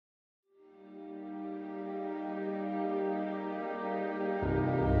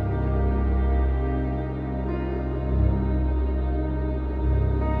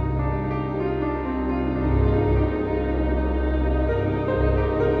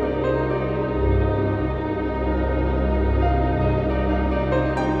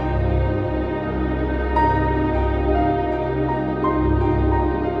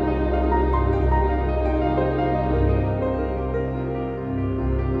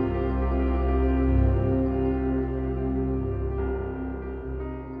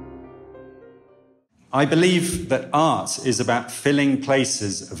I believe that art is about filling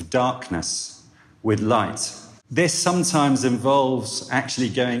places of darkness with light. This sometimes involves actually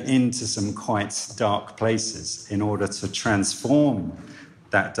going into some quite dark places in order to transform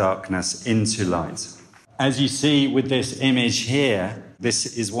that darkness into light. As you see with this image here,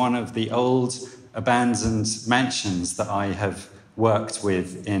 this is one of the old abandoned mansions that I have worked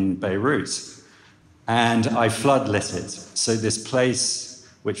with in Beirut. And I floodlit it. So this place,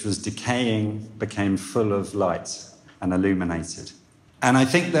 which was decaying, became full of light and illuminated. And I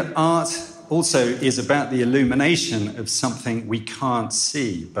think that art also is about the illumination of something we can't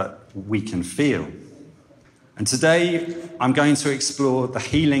see, but we can feel. And today, I'm going to explore the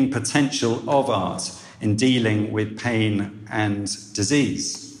healing potential of art in dealing with pain and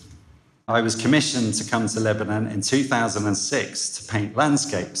disease. I was commissioned to come to Lebanon in 2006 to paint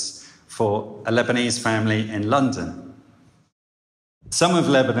landscapes for a Lebanese family in London. Some of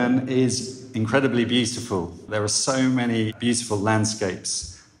Lebanon is incredibly beautiful. There are so many beautiful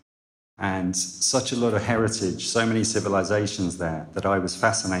landscapes and such a lot of heritage, so many civilizations there that I was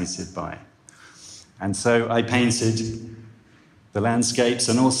fascinated by. And so I painted the landscapes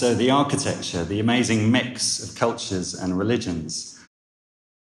and also the architecture, the amazing mix of cultures and religions,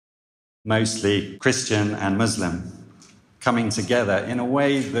 mostly Christian and Muslim, coming together in a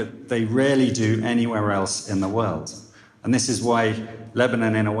way that they rarely do anywhere else in the world. And this is why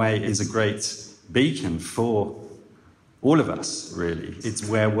Lebanon, in a way, is a great beacon for all of us, really. It's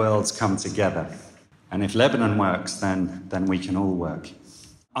where worlds come together. And if Lebanon works, then we can all work.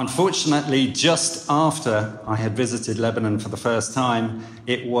 Unfortunately, just after I had visited Lebanon for the first time,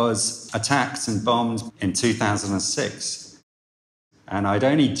 it was attacked and bombed in 2006. And I'd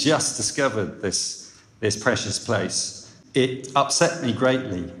only just discovered this precious place. It upset me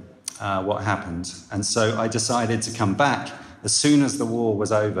greatly, what happened. And so I decided to come back as soon as the war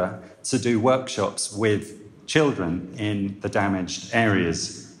was over to do workshops with children in the damaged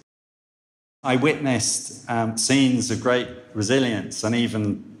areas. I witnessed scenes of great resilience and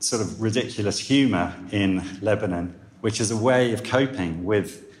even sort of ridiculous humour in Lebanon, which is a way of coping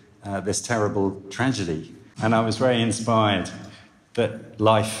with this terrible tragedy. And I was very inspired that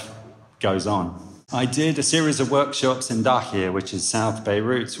life goes on. I did a series of workshops in Dahir, which is South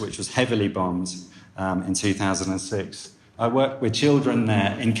Beirut, which was heavily bombed in 2006. I worked with children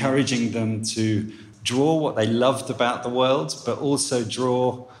there, encouraging them to draw what they loved about the world, but also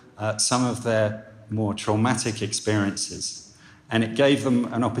draw some of their more traumatic experiences. And it gave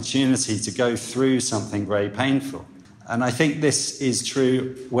them an opportunity to go through something very painful. And I think this is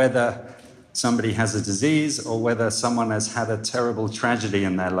true whether somebody has a disease or whether someone has had a terrible tragedy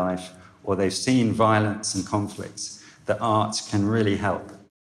in their life or they've seen violence and conflicts, that art can really help.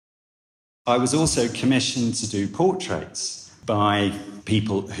 I was also commissioned to do portraits by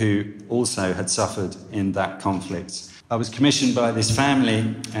people who also had suffered in that conflict. I was commissioned by this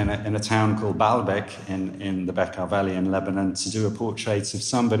family in a town called Baalbek in the Bekaa Valley in Lebanon to do a portrait of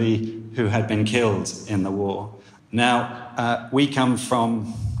somebody who had been killed in the war. Now, we come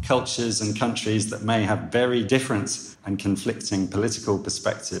from cultures and countries that may have very different and conflicting political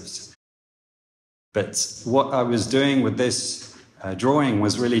perspectives. But what I was doing with this drawing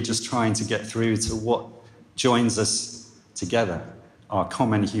was really just trying to get through to what joins us together, our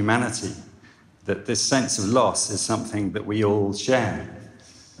common humanity. That this sense of loss is something that we all share.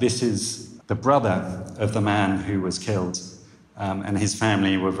 This is the brother of the man who was killed, and his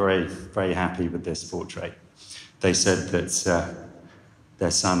family were very, very happy with this portrait. They said that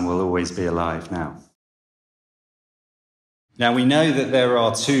their son will always be alive now. Now, we know that there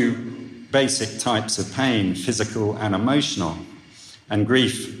are two basic types of pain, physical and emotional, and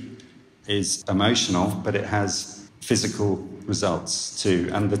grief is emotional, but it has physical results too,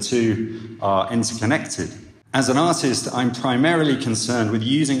 and the two are interconnected. As an artist, I'm primarily concerned with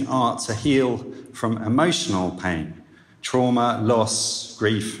using art to heal from emotional pain, trauma, loss,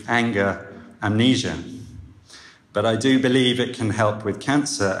 grief, anger, amnesia. But I do believe it can help with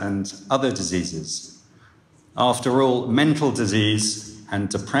cancer and other diseases. After all, mental disease and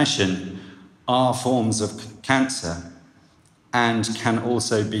depression are forms of cancer and can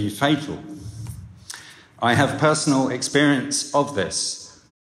also be fatal. I have personal experience of this.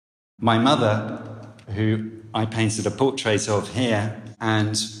 My mother, who I painted a portrait of here,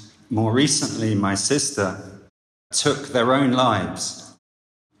 and more recently my sister, took their own lives.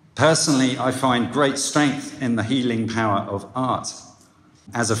 Personally, I find great strength in the healing power of art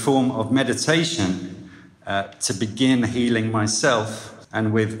as a form of meditation to begin healing myself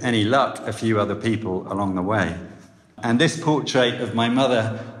and, with any luck, a few other people along the way. And this portrait of my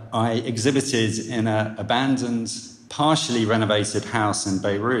mother I exhibited in an abandoned, partially renovated house in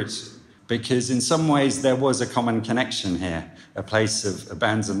Beirut, because in some ways there was a common connection here. A place of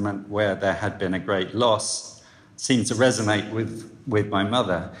abandonment where there had been a great loss seemed to resonate with my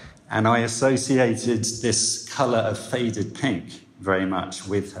mother, and I associated this colour of faded pink very much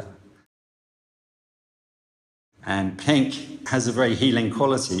with her. And pink has a very healing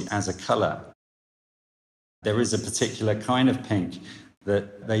quality as a colour. There is a particular kind of pink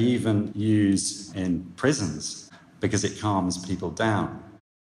that they even use in prisons because it calms people down.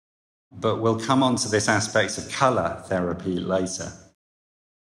 But we'll come on to this aspect of colour therapy later.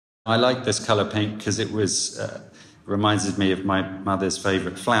 I like this colour pink because it reminded me of my mother's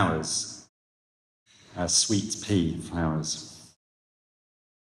favourite flowers, sweet pea flowers.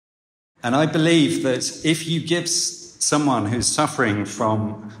 And I believe that if you give someone who's suffering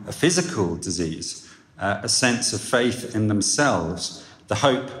from a physical disease a sense of faith in themselves, the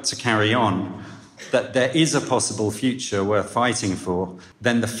hope to carry on, that there is a possible future worth fighting for,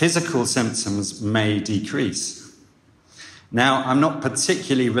 then the physical symptoms may decrease. Now, I'm not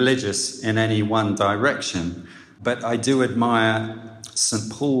particularly religious in any one direction, but I do admire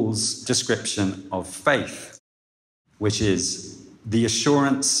St. Paul's description of faith, which is the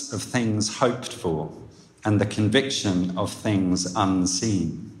assurance of things hoped for and the conviction of things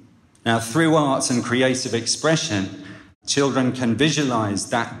unseen. Now, through art and creative expression, children can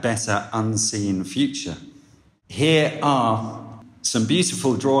visualize that better unseen future. Here are some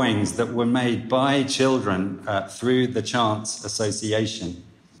beautiful drawings that were made by children through the Chance Association.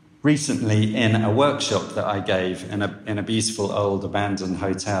 Recently, in a workshop that I gave in a beautiful old abandoned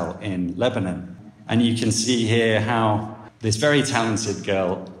hotel in Lebanon. And you can see here how this very talented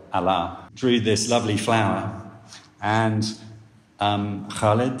girl, Ala, drew this lovely flower. And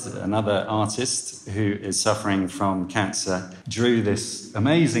Khalid, another artist who is suffering from cancer, drew this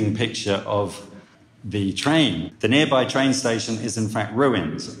amazing picture of the train. The nearby train station is in fact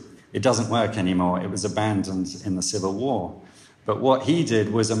ruined. It doesn't work anymore. It was abandoned in the Civil War. But what he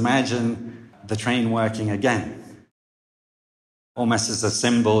did was imagine the train working again, almost as a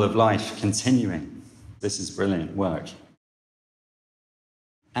symbol of life continuing. This is brilliant work.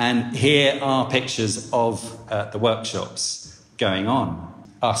 And here are pictures of the workshops going on,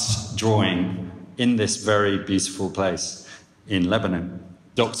 us drawing in this very beautiful place in Lebanon.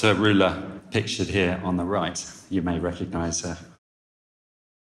 Dr. Rula, pictured here on the right. You may recognize her.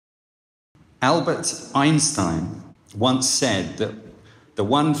 Albert Einstein once said that the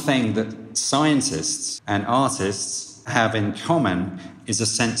one thing that scientists and artists have in common is a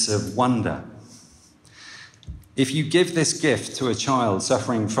sense of wonder. If you give this gift to a child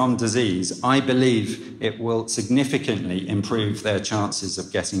suffering from disease, I believe it will significantly improve their chances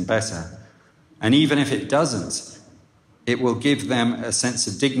of getting better. And even if it doesn't, it will give them a sense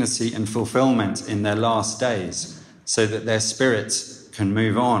of dignity and fulfillment in their last days so that their spirits can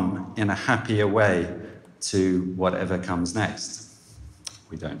move on in a happier way to whatever comes next.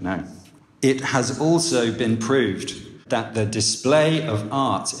 We don't know. It has also been proved that the display of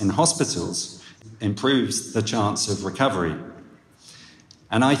art in hospitals improves the chance of recovery.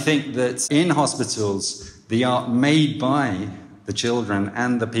 And I think that in hospitals, the art made by the children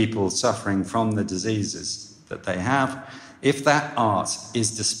and the people suffering from the diseases that they have, if that art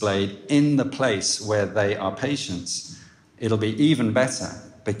is displayed in the place where they are patients, it'll be even better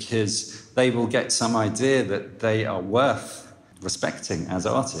because they will get some idea that they are worth respecting as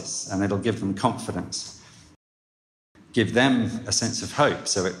artists, and it'll give them confidence, give them a sense of hope,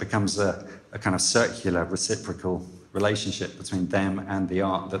 so it becomes a kind of circular, reciprocal relationship between them and the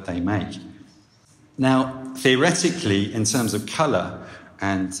art that they make. Now, theoretically, in terms of colour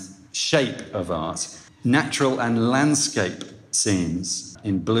and shape of art, natural and landscape scenes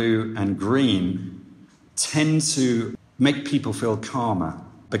in blue and green tend to make people feel calmer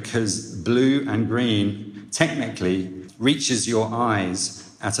because blue and green technically reaches your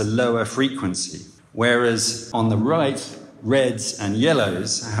eyes at a lower frequency, whereas on the right, reds and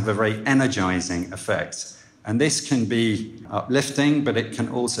yellows have a very energizing effect. And this can be uplifting, but it can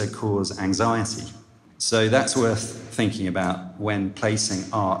also cause anxiety. So that's worth thinking about when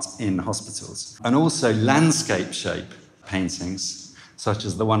placing art in hospitals. And also landscape shape paintings, such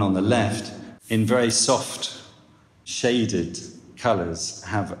as the one on the left, in very soft, shaded colours,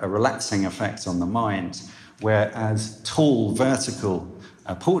 have a relaxing effect on the mind, whereas tall, vertical,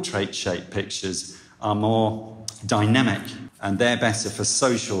 portrait-shaped pictures are more dynamic, and they're better for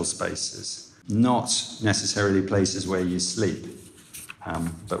social spaces, not necessarily places where you sleep,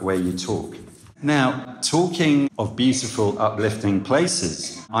 but where you talk. Now, talking of beautiful, uplifting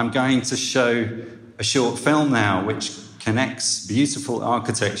places, I'm going to show a short film now which connects beautiful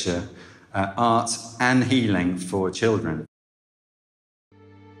architecture, art, and healing for children.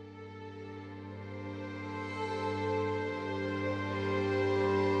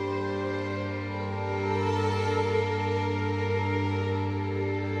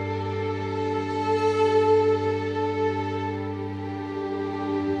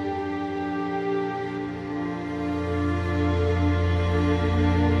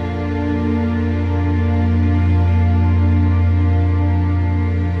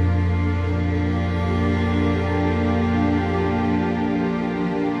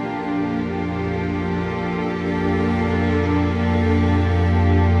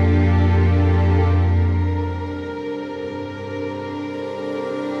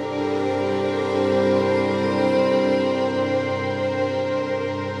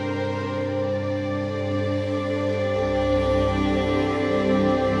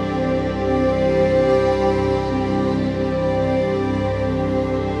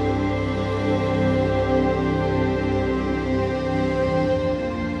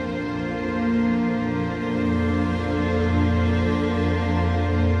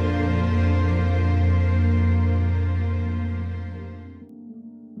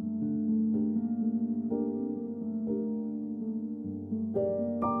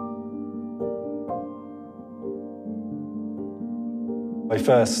 I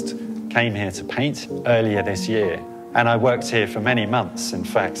first came here to paint earlier this year, and I worked here for many months. In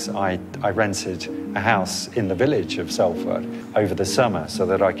fact, I rented a house in the village of Salford over the summer so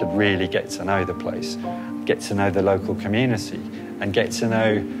that I could really get to know the place, get to know the local community, and get to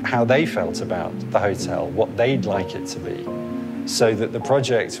know how they felt about the hotel, what they'd like it to be, so that the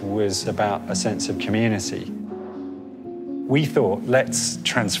project was about a sense of community. We thought, let's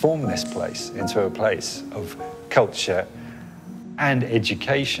transform this place into a place of culture and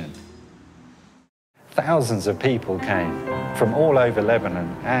education. Thousands of people came from all over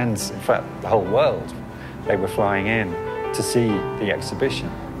Lebanon and, in fact, the whole world. They were flying in to see the exhibition.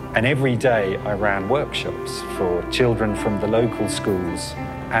 And every day I ran workshops for children from the local schools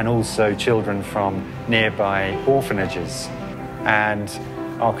and also children from nearby orphanages and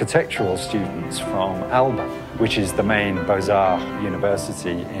architectural students from Alba, which is the main Beaux-Arts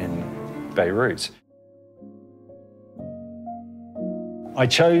university in Beirut. I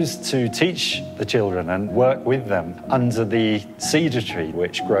chose to teach the children and work with them under the cedar tree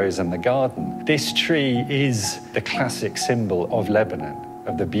which grows in the garden. This tree is the classic symbol of Lebanon,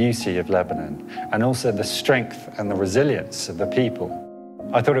 of the beauty of Lebanon, and also the strength and the resilience of the people.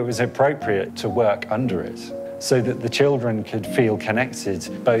 I thought it was appropriate to work under it so that the children could feel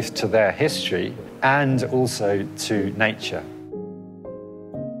connected both to their history and also to nature.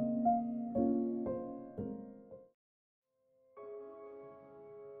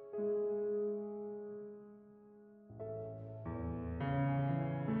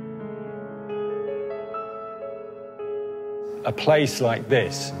 A place like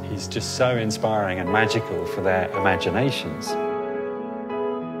this is just so inspiring and magical for their imaginations.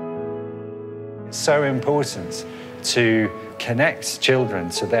 It's so important to connect children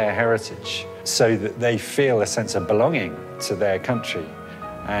to their heritage so that they feel a sense of belonging to their country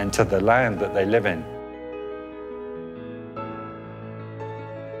and to the land that they live in.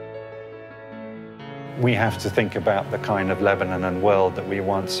 We have to think about the kind of Lebanon and world that we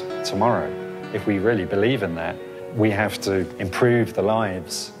want tomorrow. If we really believe in that, we have to improve the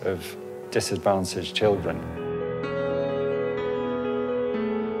lives of disadvantaged children.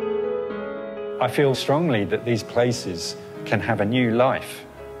 I feel strongly that these places can have a new life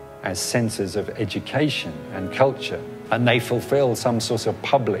as centres of education and culture, and they fulfil some sort of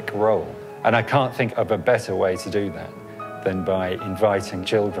public role. And I can't think of a better way to do that than by inviting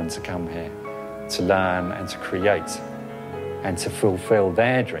children to come here, to learn and to create, and to fulfil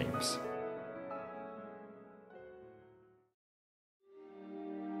their dreams.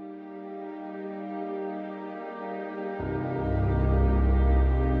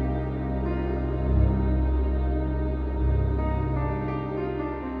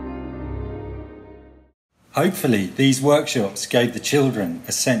 Hopefully, these workshops gave the children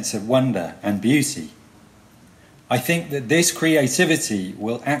a sense of wonder and beauty. I think that this creativity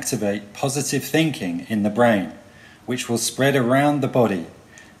will activate positive thinking in the brain, which will spread around the body,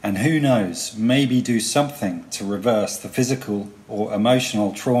 and who knows, maybe do something to reverse the physical or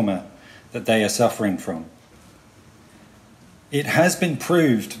emotional trauma that they are suffering from. It has been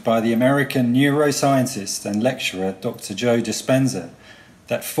proved by the American neuroscientist and lecturer Dr. Joe Dispenza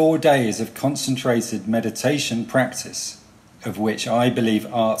that 4 days of concentrated meditation practice, of which I believe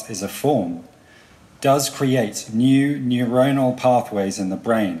art is a form, does create new neuronal pathways in the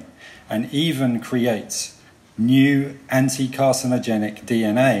brain and even creates new anti-carcinogenic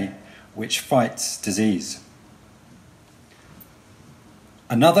DNA which fights disease.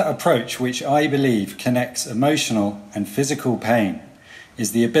 Another approach which I believe connects emotional and physical pain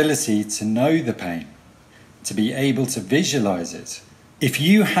is the ability to know the pain, to be able to visualize it. If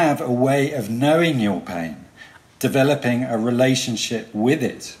you have a way of knowing your pain, developing a relationship with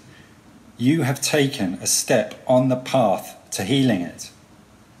it, you have taken a step on the path to healing it.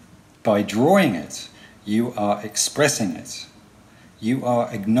 By drawing it, you are expressing it. You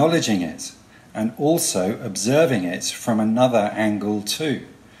are acknowledging it and also observing it from another angle too,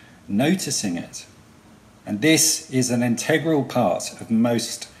 noticing it. And this is an integral part of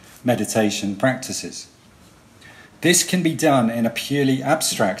most meditation practices. This can be done in a purely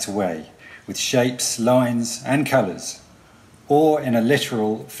abstract way, with shapes, lines, and colours, or in a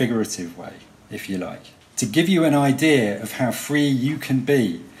literal, figurative way, if you like. To give you an idea of how free you can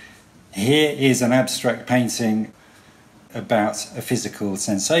be, here is an abstract painting about a physical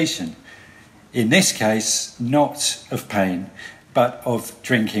sensation. In this case, not of pain, but of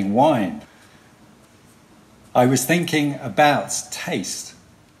drinking wine. I was thinking about taste.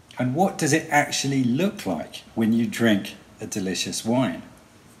 And what does it actually look like when you drink a delicious wine?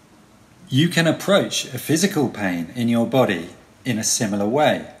 You can approach a physical pain in your body in a similar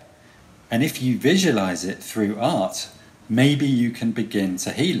way. And if you visualize it through art, maybe you can begin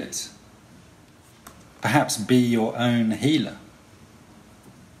to heal it. Perhaps be your own healer.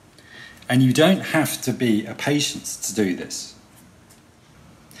 And you don't have to be a patient to do this.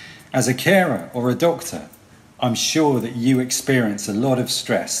 As a carer or a doctor, I'm sure that you experience a lot of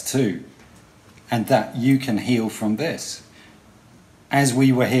stress too, and that you can heal from this. As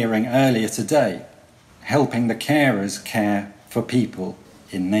we were hearing earlier today, helping the carers care for people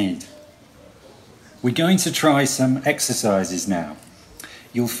in need. We're going to try some exercises now.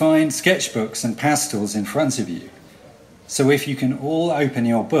 You'll find sketchbooks and pastels in front of you. So if you can all open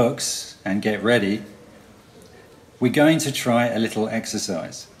your books and get ready, we're going to try a little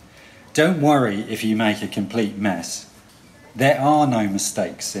exercise. Don't worry if you make a complete mess. There are no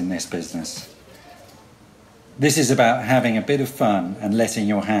mistakes in this business. This is about having a bit of fun and letting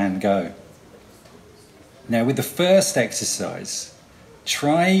your hand go. Now with the first exercise,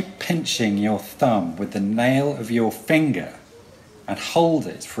 try pinching your thumb with the nail of your finger and hold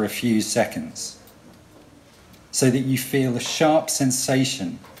it for a few seconds so that you feel a sharp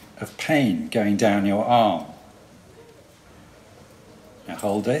sensation of pain going down your arm. Now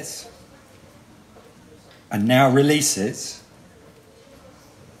hold it. And now release it.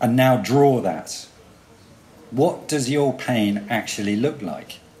 And now draw that. What does your pain actually look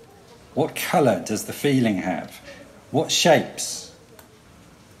like? What colour does the feeling have? What shapes?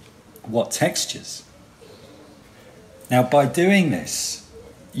 What textures? Now by doing this,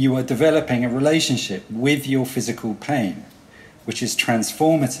 you are developing a relationship with your physical pain, which is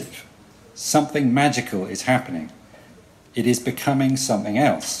transformative. Something magical is happening. It is becoming something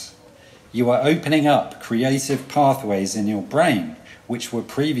else. You are opening up creative pathways in your brain which were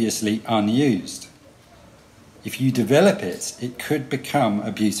previously unused. If you develop it, it could become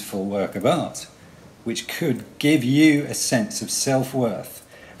a beautiful work of art, which could give you a sense of self-worth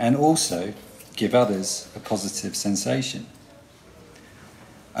and also give others a positive sensation.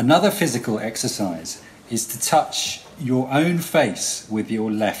 Another physical exercise is to touch your own face with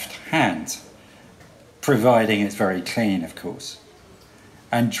your left hand, providing it's very clean, of course,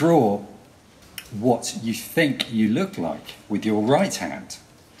 and draw what you think you look like with your right hand.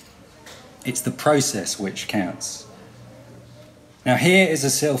 It's the process which counts. Now here is a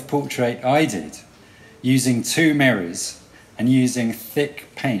self-portrait I did, using 2 mirrors and using thick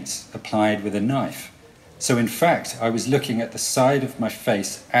paint applied with a knife. So in fact, I was looking at the side of my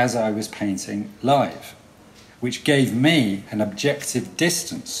face as I was painting live, which gave me an objective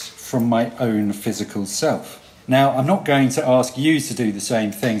distance from my own physical self. Now, I'm not going to ask you to do the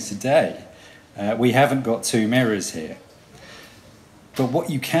same thing today. We haven't got 2 mirrors here. But what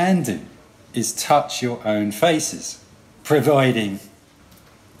you can do is touch your own faces, providing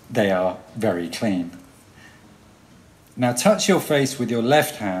they are very clean. Now touch your face with your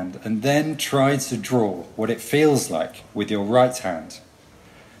left hand and then try to draw what it feels like with your right hand.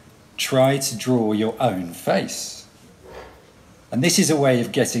 Try to draw your own face. And this is a way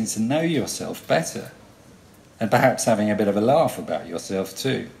of getting to know yourself better and perhaps having a bit of a laugh about yourself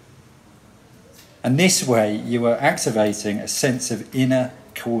too. And this way you are activating a sense of inner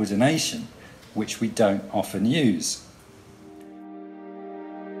coordination, which we don't often use.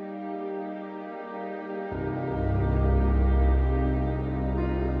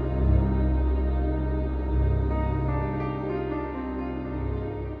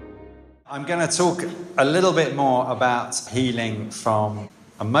 I'm going to talk a little bit more about healing from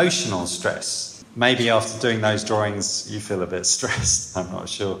emotional stress. Maybe after doing those drawings you feel a bit stressed, I'm not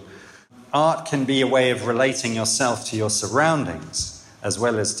sure. Art can be a way of relating yourself to your surroundings as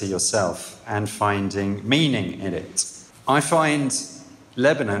well as to yourself and finding meaning in it. I find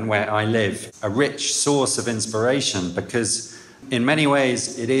Lebanon, where I live, a rich source of inspiration because in many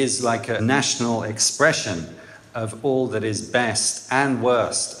ways it is like a national expression of all that is best and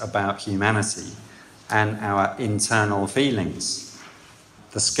worst about humanity and our internal feelings.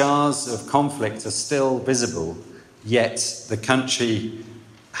 The scars of conflict are still visible, yet the country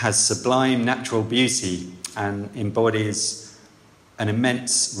has sublime natural beauty and embodies an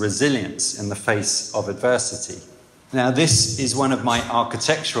immense resilience in the face of adversity. Now, this is one of my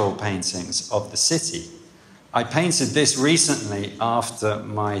architectural paintings of the city. I painted this recently after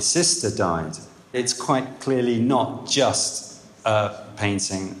my sister died. It's quite clearly not just a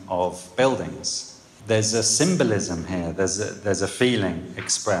painting of buildings. There's a symbolism here, there's a feeling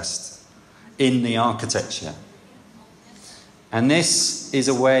expressed in the architecture. And this is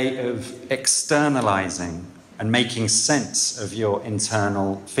a way of externalizing and making sense of your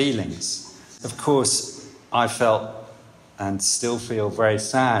internal feelings. Of course, I felt and still feel very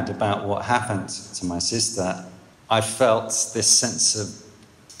sad about what happened to my sister. I felt this sense of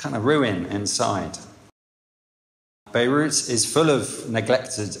kind of ruin inside. Beirut is full of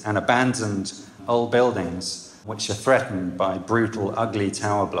neglected and abandoned old buildings which are threatened by brutal, ugly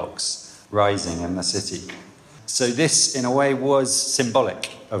tower blocks rising in the city. So this, in a way, was symbolic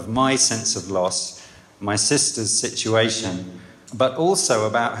of my sense of loss, my sister's situation, but also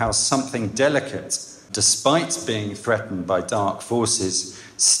about how something delicate, despite being threatened by dark forces,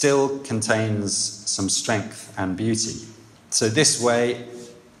 still contains some strength and beauty. So this way,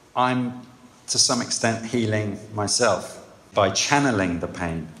 I'm to some extent healing myself by channeling the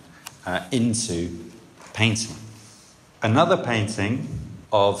pain into painting. Another painting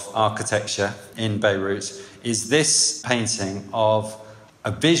of architecture in Beirut is this painting of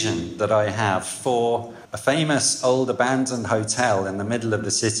a vision that I have for a famous old abandoned hotel in the middle of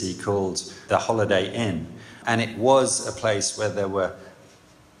the city called the Holiday Inn. And it was a place where there were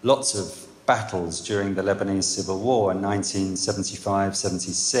lots of battles during the Lebanese Civil War in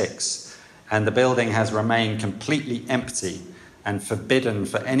 1975-76. And the building has remained completely empty and forbidden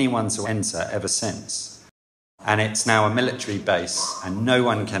for anyone to enter ever since. And it's now a military base and no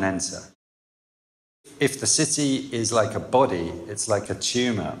one can enter. If the city is like a body, it's like a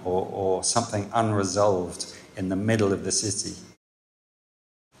tumour or something unresolved in the middle of the city.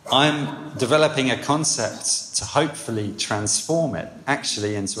 I'm developing a concept to hopefully transform it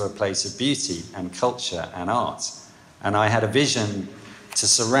actually into a place of beauty and culture and art. And I had a vision to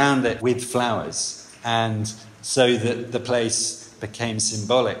surround it with flowers, and so that the place became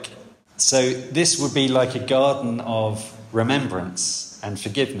symbolic. So this would be like a garden of remembrance and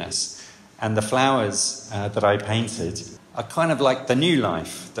forgiveness. And the flowers that I painted are kind of like the new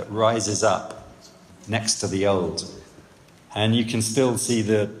life that rises up next to the old. And you can still see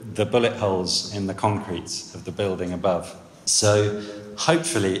the bullet holes in the concrete of the building above. So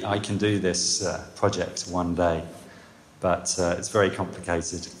hopefully I can do this project one day. But it's very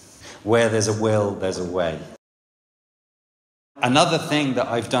complicated. Where there's a will, there's a way. Another thing that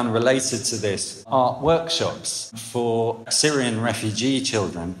I've done related to this are workshops for Syrian refugee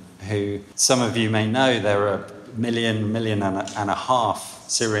children who, some of you may know, there are 1 million and a half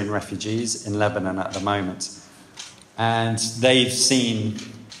Syrian refugees in Lebanon at the moment. And they've seen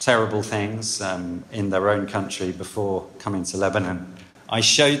terrible things in their own country before coming to Lebanon. I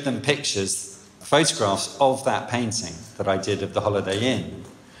showed them photographs of that painting that I did of the Holiday Inn.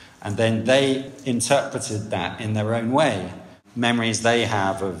 And then they interpreted that in their own way. Memories they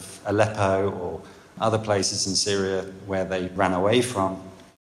have of Aleppo or other places in Syria where they ran away from.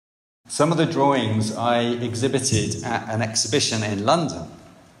 Some of the drawings I exhibited at an exhibition in London.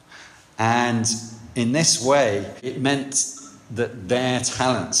 And in this way, it meant that their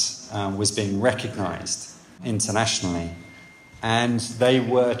talent was being recognised internationally. And they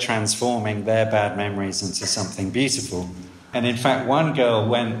were transforming their bad memories into something beautiful. And in fact, one girl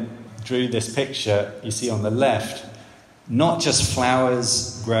drew this picture you see on the left, not just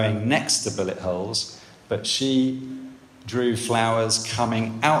flowers growing next to bullet holes, but she drew flowers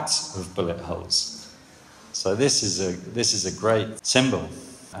coming out of bullet holes. So this is a great symbol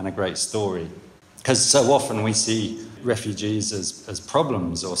and a great story. Because so often we see refugees as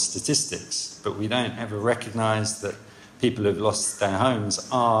problems or statistics, but we don't ever recognise that people who've lost their homes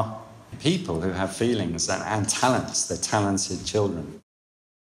are people who have feelings and talents. They're talented children.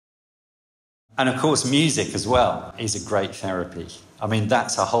 And of course, music as well is a great therapy. I mean,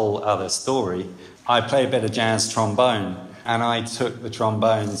 that's a whole other story. I play a bit of jazz trombone, and I took the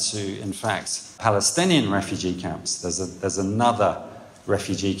trombone to, in fact, Palestinian refugee camps. There's another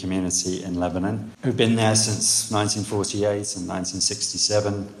refugee community in Lebanon who've been there since 1948 and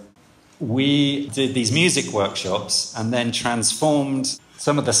 1967. We did these music workshops and then transformed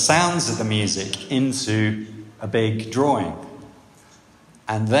some of the sounds of the music into a big drawing.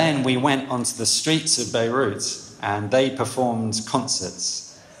 And then we went onto the streets of Beirut and they performed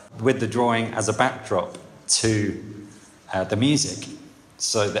concerts with the drawing as a backdrop to the music.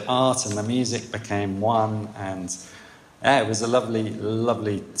 So the art and the music became one, and it was a lovely,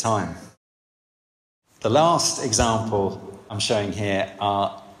 lovely time. The last example I'm showing here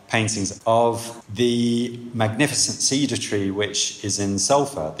are paintings of the magnificent cedar tree which is in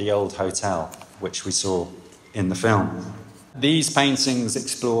Sulphur, the old hotel, which we saw in the film. These paintings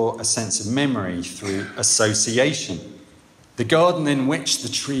explore a sense of memory through association. The garden in which the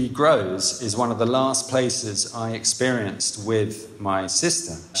tree grows is one of the last places I experienced with my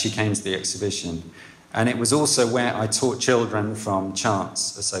sister. She came to the exhibition, and it was also where I taught children from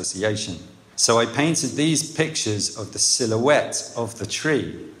chance association. So I painted these pictures of the silhouette of the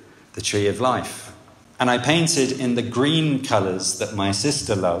tree of life. And I painted in the green colours that my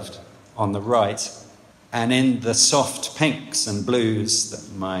sister loved on the right, and in the soft pinks and blues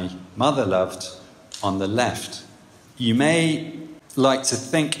that my mother loved on the left. You may like to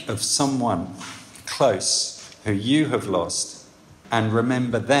think of someone close who you have lost and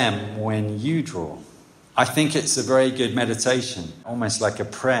remember them when you draw. I think it's a very good meditation, almost like a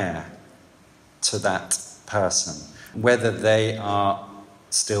prayer to that person, whether they are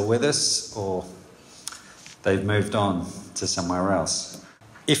still with us or they've moved on to somewhere else.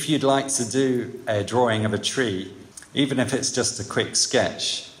 If you'd like to do a drawing of a tree, even if it's just a quick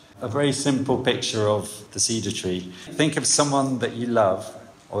sketch, a very simple picture of the cedar tree, think of someone that you love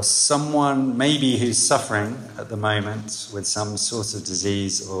or someone maybe who's suffering at the moment with some sort of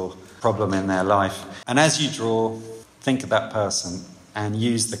disease or problem in their life. And as you draw, think of that person and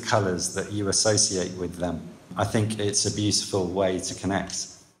use the colours that you associate with them. I think it's a beautiful way to connect.